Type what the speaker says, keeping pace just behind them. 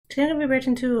Today I'm gonna be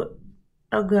reacting to,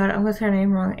 oh god, I'm gonna say her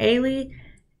name wrong, Ailee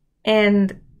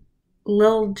and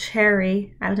Lil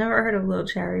Cherry. I've never heard of Lil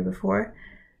Cherry before.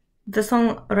 The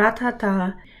song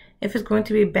Ratata, if it's going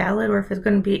to be ballad or if it's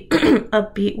going to be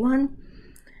upbeat one.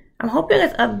 I'm hoping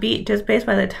it's upbeat just based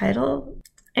by the title.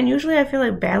 And usually I feel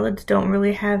like ballads don't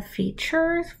really have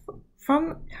features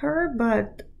from her,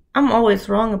 but I'm always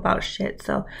wrong about shit,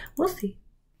 so we'll see.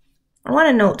 I want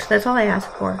a note, that's all I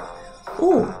ask for.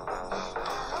 Ooh.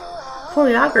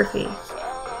 Choreography.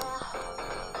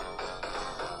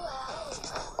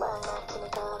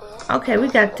 Okay, we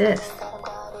got this.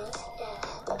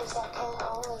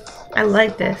 I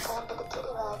like this.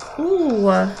 Ooh.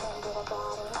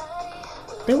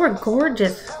 They were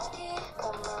gorgeous.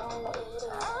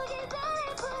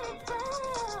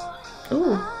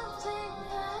 Ooh.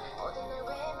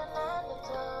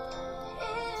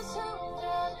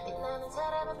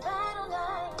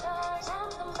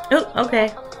 Oh,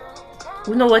 okay.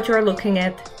 We know what you're looking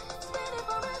at.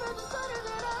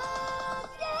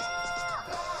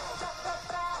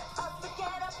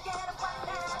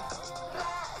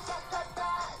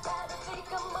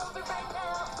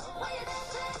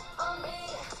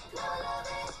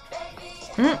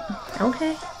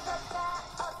 Okay.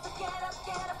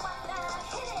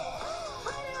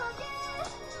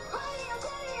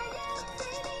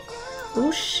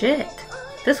 Oh shit.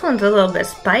 This one's a little bit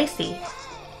spicy.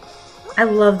 I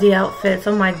love the outfits,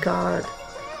 oh my god.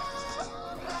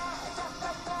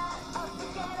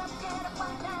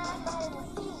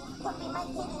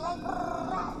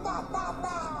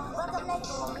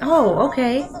 Oh,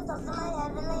 okay.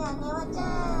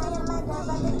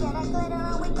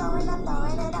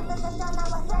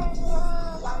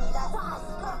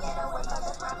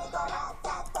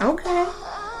 Okay.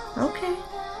 Okay.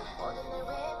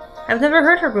 I've never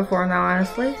heard her before now,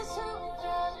 honestly.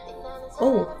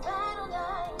 Oh.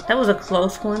 That was a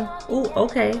close one. Ooh,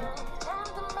 okay.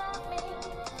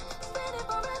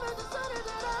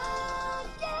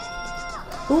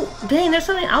 Ooh, dang, there's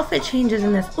so many outfit changes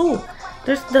in this. Ooh,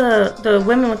 there's the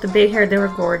women with the big hair, they were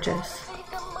gorgeous.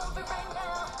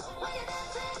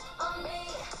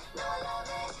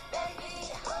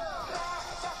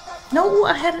 No,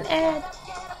 I had an ad.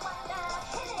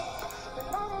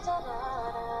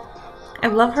 I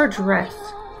love her dress.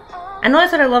 I know I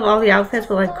said I love all the outfits,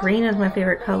 but like green is my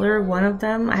favorite color. One of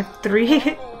them. I have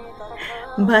 3.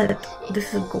 But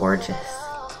this is gorgeous.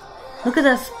 Look at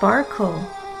that sparkle.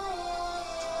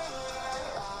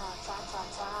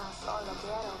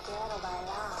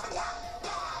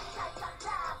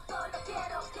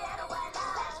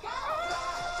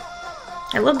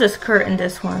 I love the skirt in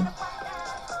this one.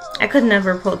 I could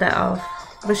never pull that off,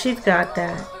 but she's got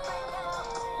that.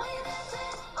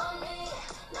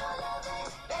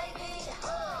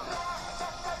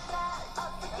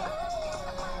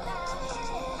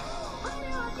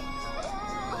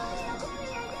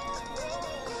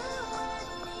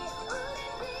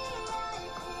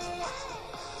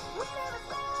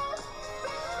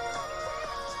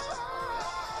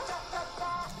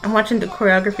 I'm watching the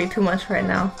choreography too much right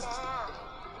now.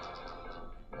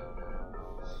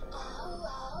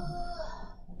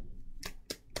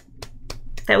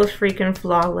 That was freaking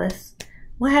flawless.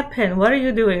 What happened? What are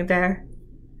you doing there?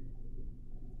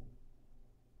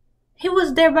 He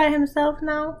was there by himself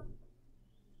now?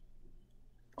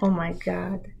 Oh my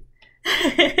god.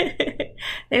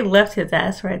 They left his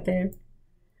ass right there.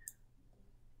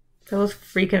 That was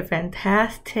freaking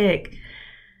fantastic.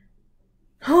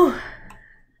 Whew.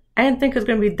 I didn't think it was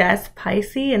gonna be that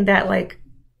spicy and that like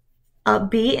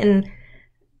upbeat, and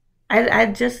I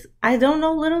don't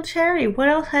know Lil Cherry. What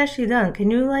else has she done? Can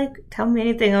you like tell me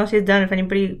anything else she's done if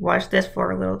anybody watched this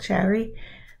for Lil Cherry?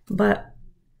 But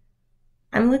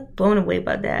I'm like blown away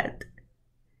by that.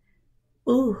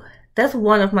 Ooh, that's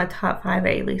one of my top 5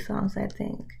 Ailee songs, I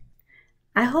think.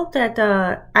 I hope that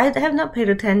I have not paid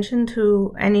attention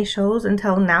to any shows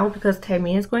until now because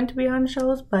Tammy is going to be on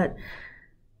shows, but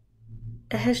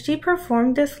has she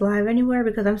performed this live anywhere?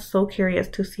 Because I'm so curious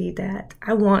to see that.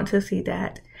 I want to see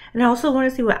that. And I also want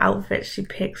to see what outfits she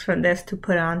picks from this to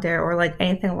put on there or like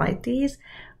anything like these.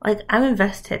 Like, I'm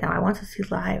invested now. I want to see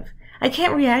live. I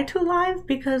can't react to live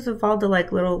because of all the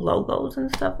like little logos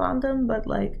and stuff on them, but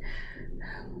like,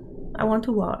 I want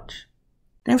to watch.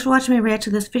 Thanks for watching me react to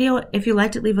this video. If you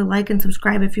liked it, leave a like and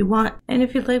subscribe if you want. And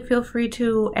if you'd like, feel free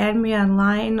to add me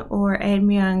online or add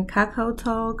me on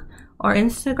KakaoTalk or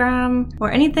Instagram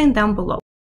or anything down below.